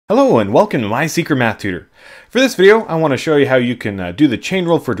Hello and welcome to My Secret Math Tutor. For this video, I want to show you how you can do the chain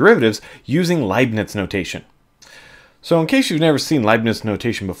rule for derivatives using Leibniz notation. So in case you've never seen Leibniz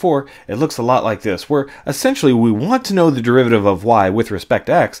notation before, it looks a lot like this, where essentially we want to know the derivative of y with respect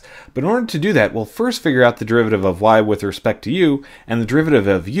to x, but in order to do that, we'll first figure out the derivative of y with respect to u and the derivative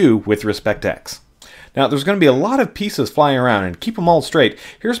of u with respect to x. Now there's going to be a lot of pieces flying around, and keep them all straight.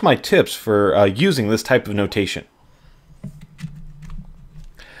 Here's my tips for using this type of notation.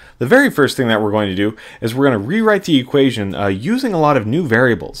 The very first thing that we're going to do is we're going to rewrite the equation using a lot of new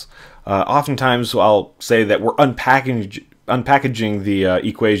variables. Oftentimes I'll say that we're unpackaging the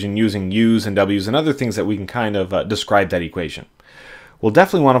equation using u's and w's and other things that we can kind of describe that equation. We'll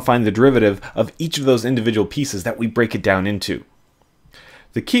definitely want to find the derivative of each of those individual pieces that we break it down into.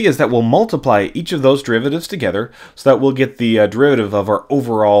 The key is that we'll multiply each of those derivatives together so that we'll get the derivative of our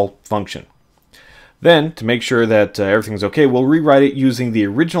overall function. Then, to make sure that everything's okay, we'll rewrite it using the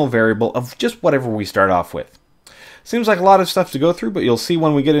original variable of just whatever we start off with. Seems like a lot of stuff to go through, but you'll see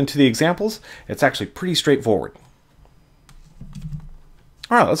when we get into the examples, it's actually pretty straightforward.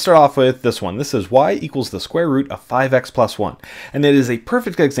 Alright, let's start off with this one. This is y equals the square root of 5x plus 1. And it is a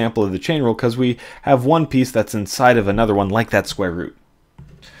perfect example of the chain rule because we have one piece that's inside of another one like that square root.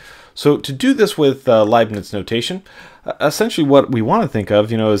 So to do this with Leibniz notation, essentially what we want to think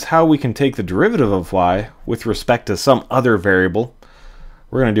of, is how we can take the derivative of y with respect to some other variable.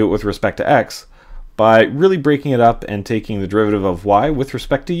 We're going to do it with respect to x by really breaking it up and taking the derivative of y with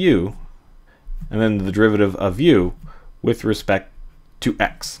respect to u, and then the derivative of u with respect to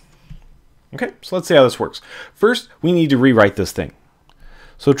x. Okay, so let's see how this works. First, we need to rewrite this thing.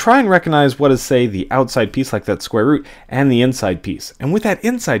 So try and recognize what is, say, the outside piece, like that square root, and the inside piece. And with that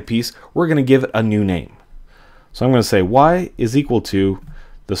inside piece, we're going to give it a new name. So I'm going to say y is equal to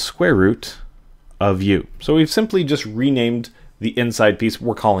the square root of u. So we've simply just renamed the inside piece.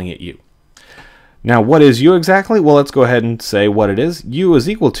 We're calling it u. Now, what is u exactly? Well, let's go ahead and say what it is. U is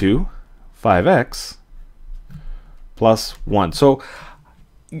equal to 5x plus 1. So,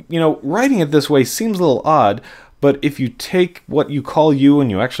 writing it this way seems a little odd, but if you take what you call u and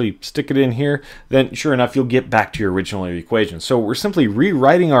you actually stick it in here, then sure enough, you'll get back to your original equation. So we're simply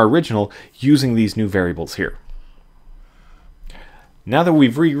rewriting our original using these new variables here. Now that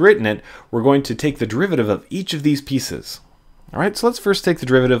we've rewritten it, we're going to take the derivative of each of these pieces. All right, so let's first take the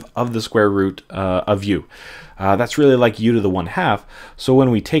derivative of the square root of u. That's really like u to the 1/2. So when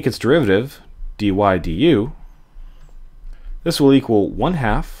we take its derivative, dy du, this will equal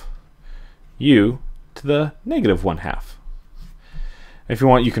 1/2 u to the negative 1/2. If you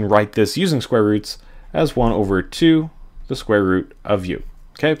want, you can write this using square roots as 1 over 2 the square root of u.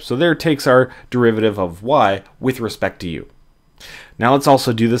 Okay, so there takes our derivative of y with respect to u. Now let's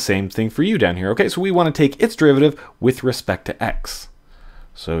also do the same thing for u down here. Okay, so we want to take its derivative with respect to x.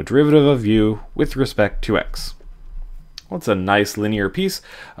 So derivative of u with respect to x. Well, it's a nice linear piece.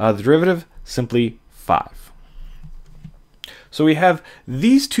 The derivative, simply 5. So we have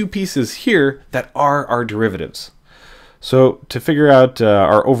these two pieces here that are our derivatives. So to figure out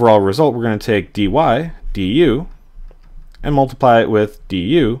our overall result, we're going to take dy du and multiply it with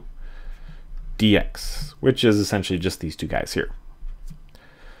du dx, which is essentially just these two guys here.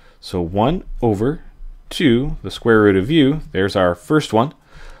 So 1 over 2, the square root of u, there's our first one,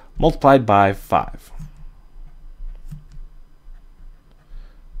 multiplied by 5.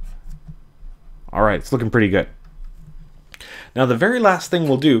 All right, it's looking pretty good. Now the very last thing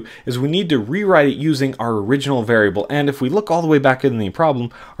we'll do is we need to rewrite it using our original variable, and if we look all the way back in the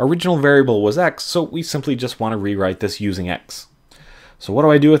problem, our original variable was x, so we simply just want to rewrite this using x. So what do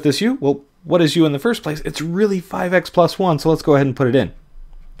I do with this u? Well, what is u in the first place? It's really 5x plus 1, so let's go ahead and put it in.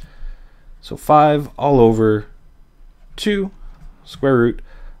 So 5 all over 2 square root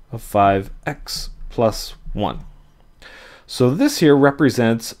of 5x plus 1. So this here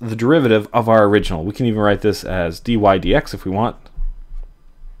represents the derivative of our original. We can even write this as dy dx if we want.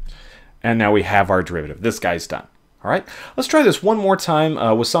 And now we have our derivative. This guy's done. All right, let's try this one more time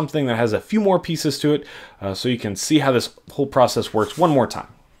with something that has a few more pieces to it so you can see how this whole process works one more time.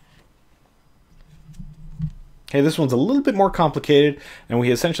 Okay, this one's a little bit more complicated, and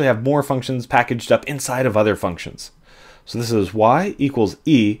we essentially have more functions packaged up inside of other functions. So this is y equals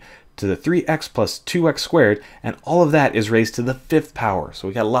e to the 3x plus 2x squared, and all of that is raised to the 5th power. So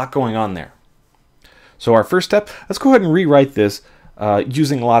we got a lot going on there. So our first step, let's go ahead and rewrite this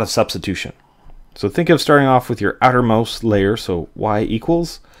using a lot of substitution. So think of starting off with your outermost layer, so y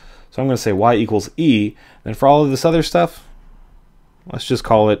equals. So I'm going to say y equals e, and for all of this other stuff, let's just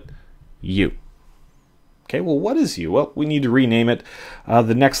call it u. Okay, well, what is u? Well, we need to rename it.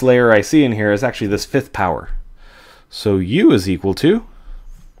 The next layer I see in here is actually this 5th power. So u is equal to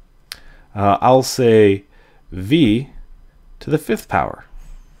I'll say v to the 5th power.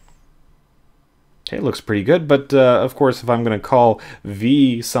 Okay, looks pretty good, but of course if I'm going to call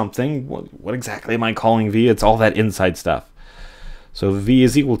v something, what exactly am I calling v? It's all that inside stuff. So v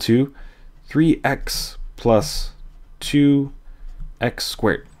is equal to 3x plus 2x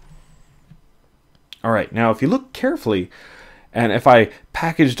squared. All right, now if you look carefully, and if I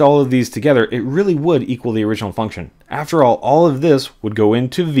packaged all of these together, it really would equal the original function. After all of this would go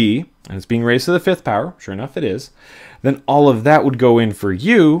into v, and it's being raised to the 5th power, sure enough it is. Then all of that would go in for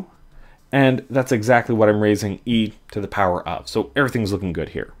u, and that's exactly what I'm raising e to the power of. So everything's looking good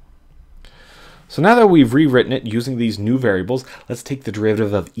here. So now that we've rewritten it using these new variables, let's take the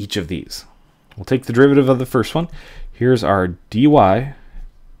derivative of each of these. We'll take the derivative of the first one. Here's our dy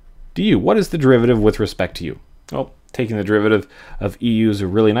du. What is the derivative with respect to u? Well, taking the derivative of eu is a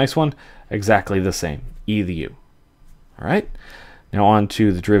really nice one. Exactly the same, e to the u. All right, now on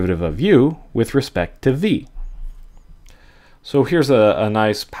to the derivative of u with respect to v. So here's a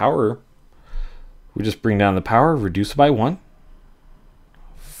nice power. We just bring down the power, reduce it by 1,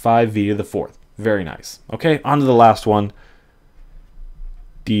 5v to the 4th. Very nice. Okay, on to the last one,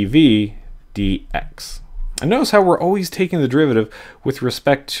 dv dx. And notice how we're always taking the derivative with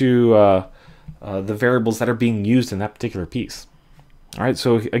respect to the variables that are being used in that particular piece. All right,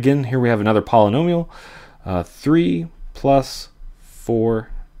 so again, here we have another polynomial, 3 plus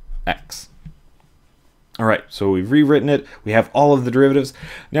 4x. All right, so we've rewritten it. We have all of the derivatives.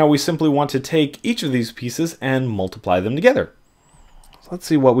 Now we simply want to take each of these pieces and multiply them together. So let's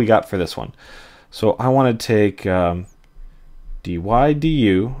see what we got for this one. So I want to take dy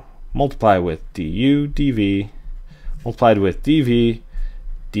du, multiply with du dv, multiplied with dv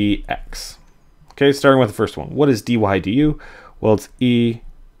dx. Okay, starting with the first one. What is dy du? Well, it's e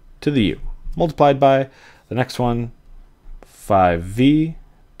to the u, multiplied by the next one, 5v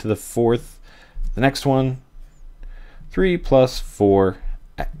to the 4th. The next one, 3 plus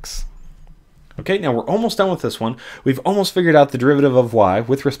 4x. Okay, now we're almost done with this one. We've almost figured out the derivative of y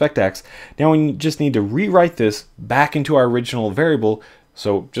with respect to x. Now we just need to rewrite this back into our original variable.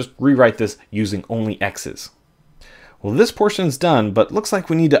 So just rewrite this using only x's. Well, this portion's done, but looks like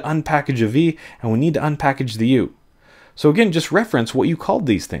we need to unpackage a v and we need to unpackage the u. So again, just reference what you called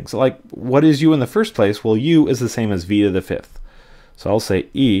these things. Like, what is u in the first place? Well, u is the same as v to the 5th. So I'll say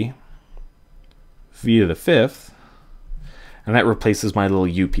e v to the 5th, and that replaces my little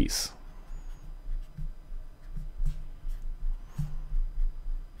u piece.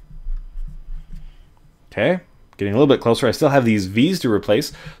 Okay, getting a little bit closer. I still have these v's to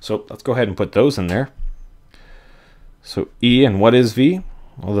replace, so let's go ahead and put those in there. So e, and what is v?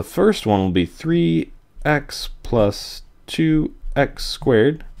 Well, the first one will be 3x plus 2x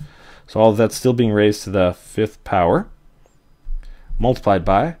squared. So all of that's still being raised to the 5th power, multiplied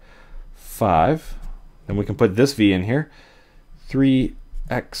by 5. Then we can put this v in here,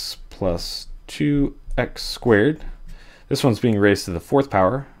 3x plus 2x squared. This one's being raised to the 4th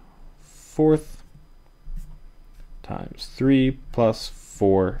power, 4th times 3 plus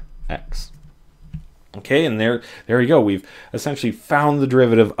 4x. Okay, and there you go. We've essentially found the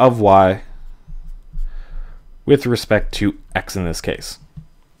derivative of y with respect to x in this case.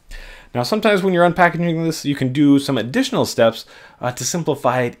 Now, sometimes when you're unpackaging this, you can do some additional steps to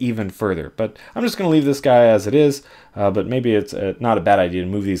simplify it even further. But I'm just going to leave this guy as it is, but maybe it's not a bad idea to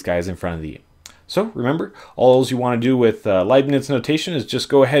move these guys in front of the e. So remember, all you want to do with Leibniz notation is just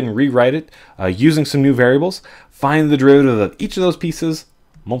go ahead and rewrite it using some new variables, find the derivative of each of those pieces,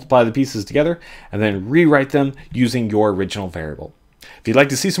 multiply the pieces together, and then rewrite them using your original variable. If you'd like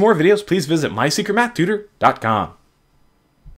to see some more videos, please visit mysecretmathtutor.com.